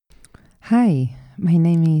Hi, my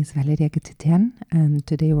name is Valeria Ketetian, and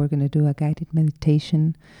today we're going to do a guided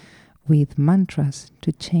meditation with mantras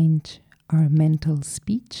to change our mental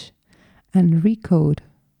speech and recode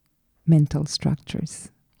mental structures.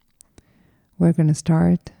 We're going to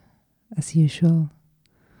start, as usual,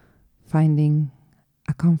 finding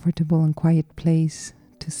a comfortable and quiet place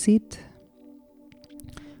to sit.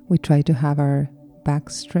 We try to have our back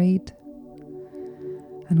straight,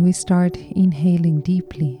 and we start inhaling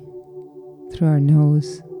deeply through our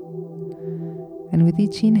nose, and with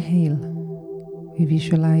each inhale we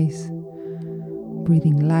visualize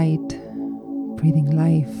breathing light, breathing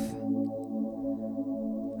life,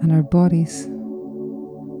 and our bodies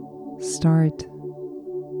start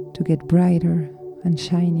to get brighter and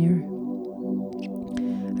shinier.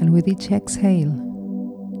 And with each exhale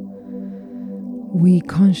we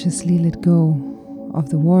consciously let go of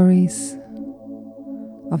the worries,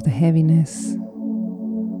 of the heaviness,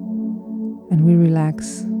 and we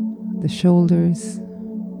relax the shoulders,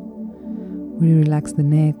 we relax the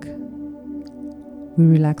neck, we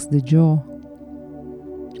relax the jaw,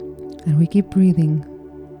 and we keep breathing,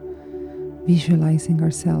 visualizing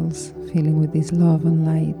ourselves filling with this love and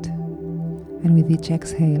light, and with each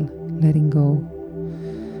exhale letting go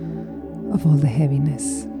of all the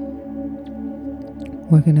heaviness.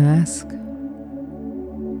 We're going to ask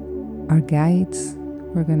our guides,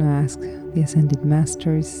 we're going to ask the Ascended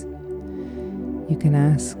Masters. You can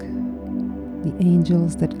ask the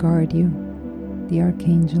angels that guard you, the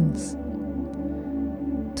archangels,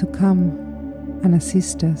 to come and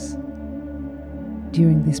assist us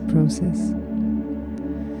during this process.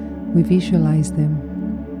 We visualize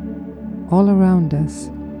them all around us,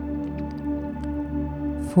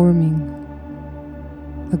 forming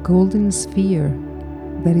a golden sphere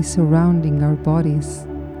that is surrounding our bodies.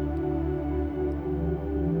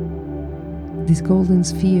 This golden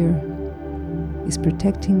sphere is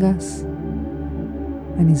protecting us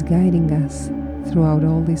and is guiding us throughout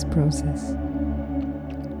all this process.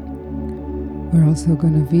 We're also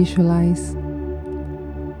going to visualize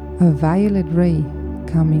a violet ray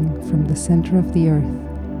coming from the center of the earth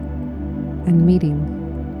and meeting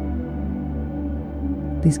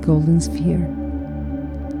this golden sphere.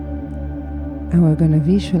 And we're going to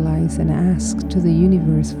visualize and ask to the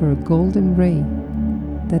universe for a golden ray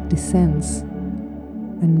that descends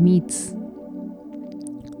and meets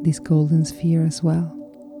this golden sphere as well.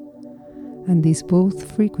 And these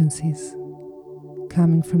both frequencies,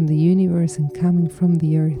 coming from the universe and coming from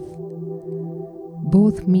the earth,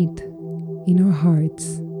 both meet in our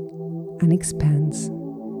hearts and expands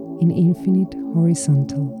in infinite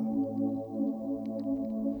horizontal.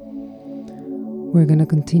 We're going to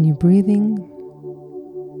continue breathing,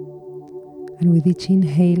 and with each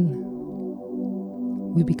inhale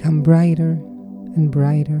we become brighter and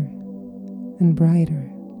brighter and brighter.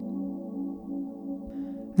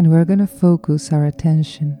 And we're going to focus our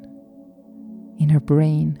attention in our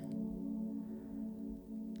brain.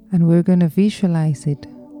 And we're going to visualize it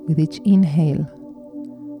with each inhale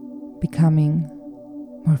becoming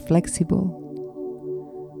more flexible,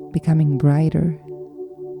 becoming brighter.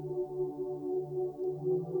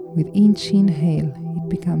 With each inhale, it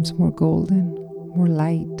becomes more golden, more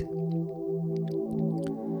light.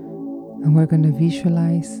 And we're going to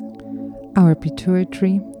visualize our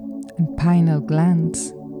pituitary and pineal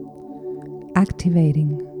glands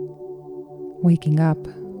activating, waking up,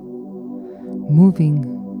 moving,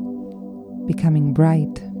 becoming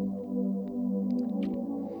bright.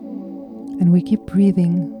 And we keep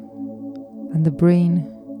breathing, and the brain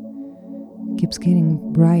keeps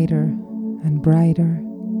getting brighter and brighter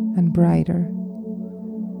and brighter,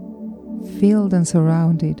 filled and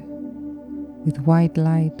surrounded with white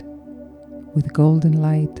light, with golden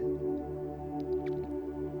light.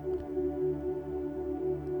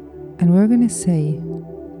 And we're going to say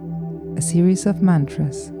a series of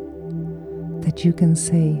mantras that you can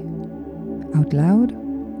say out loud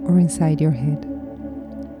or inside your head.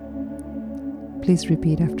 Please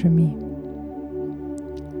repeat after me.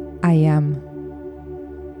 I am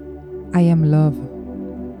love.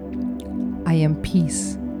 I am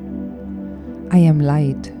peace. I am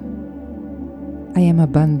light. I am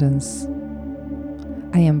abundance.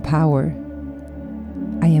 I am power.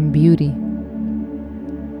 I am beauty.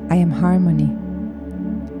 I am harmony.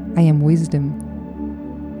 I am wisdom.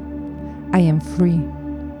 I am free.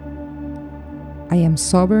 I am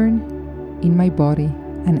sovereign in my body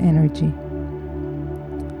and energy.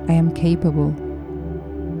 I am capable.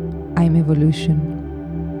 I am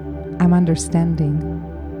evolution. I'm understanding.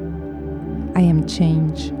 I am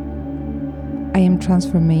change. I am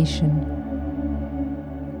transformation.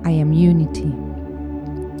 I am unity.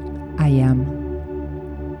 I am.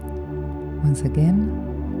 Once again,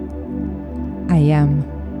 I am.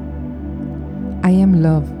 I am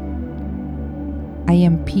love. I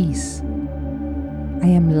am peace. I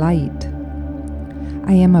am light.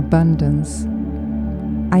 I am abundance.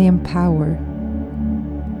 I am power.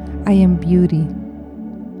 I am beauty.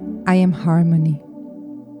 I am harmony.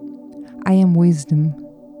 I am wisdom.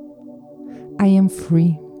 I am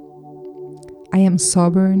free. I am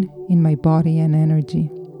sovereign in my body and energy.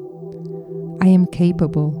 I am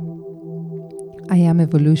capable. I am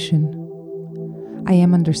evolution. I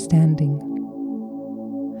am understanding.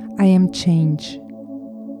 I am change.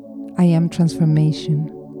 I am transformation.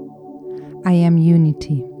 I am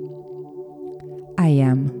unity. I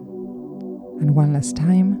am. And one last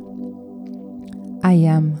time. I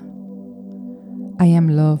am. I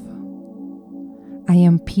am love. I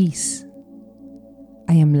am peace.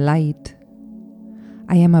 I am light.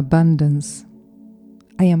 I am abundance.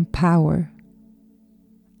 I am power.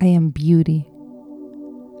 I am beauty.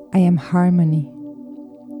 I am harmony.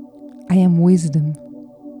 I am wisdom.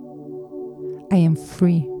 I am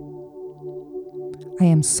free. I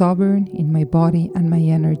am sovereign in my body and my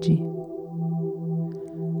energy.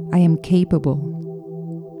 I am capable.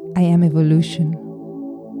 I am evolution.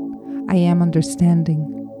 I am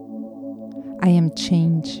understanding. I am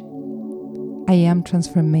change. I am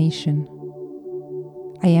transformation.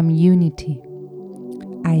 I am unity.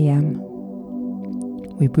 I am.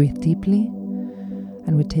 We breathe deeply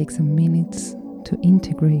and we take some minutes to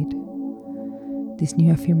integrate these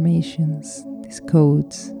new affirmations, these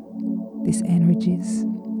codes, these energies.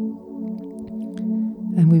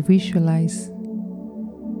 And we visualize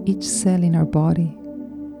each cell in our body,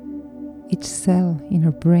 each cell in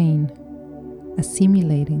our brain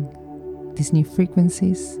assimilating these new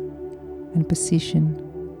frequencies and position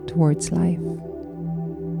towards life.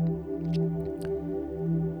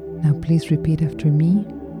 Now please repeat after me.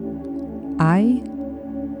 I,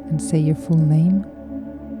 and say your full name.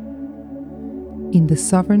 In the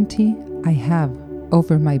sovereignty I have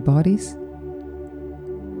over my bodies,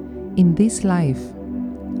 in this life,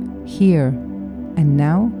 here and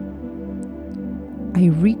now, I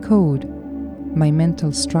recode my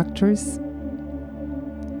mental structures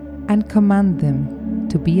and command them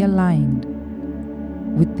to be aligned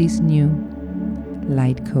with these new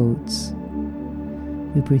light codes.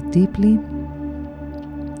 We breathe deeply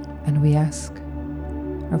and we ask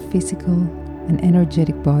our physical and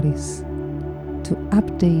energetic bodies to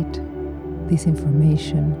update this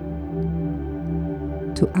information,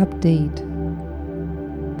 to update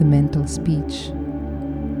the mental speech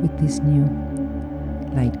with these new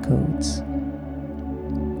light codes.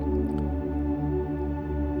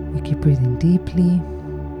 We keep breathing deeply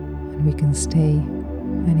and we can stay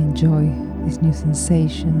and enjoy these new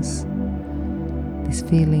sensations, this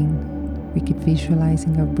feeling. We keep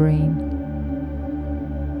visualizing our brain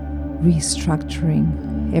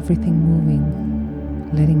restructuring, everything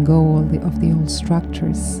moving, letting go of the old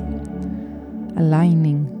structures,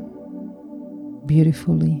 aligning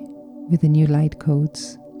beautifully with the new light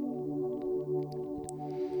codes.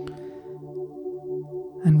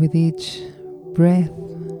 And with each breath,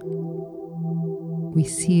 we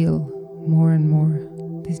seal more and more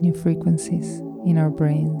these new frequencies in our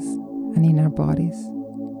brains and in our bodies.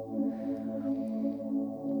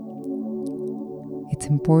 It's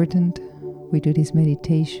important we do this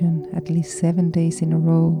meditation at least 7 days in a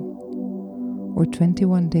row or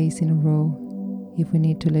 21 days in a row if we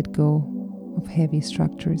need to let go of heavy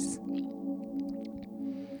structures.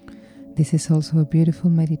 This is also a beautiful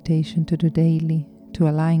meditation to do daily, to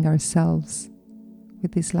align ourselves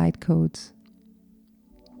with these light codes.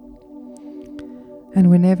 And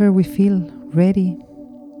whenever we feel ready,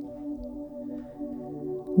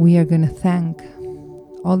 we are going to thank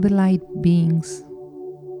all the light beings,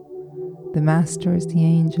 the masters, the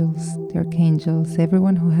angels, the archangels,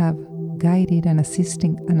 everyone who have guided and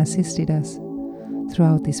assisted us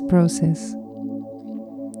throughout this process.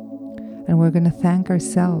 And we're going to thank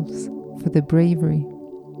ourselves for the bravery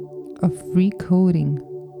of recoding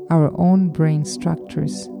our own brain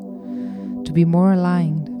structures to be more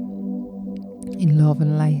aligned in love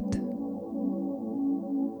and light.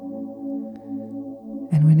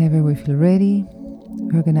 And whenever we feel ready,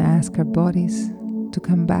 we're going to ask our bodies to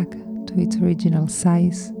come back to its original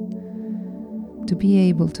size, to be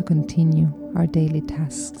able to continue our daily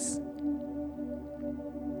tasks.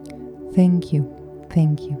 Thank you,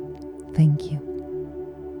 thank you, thank you.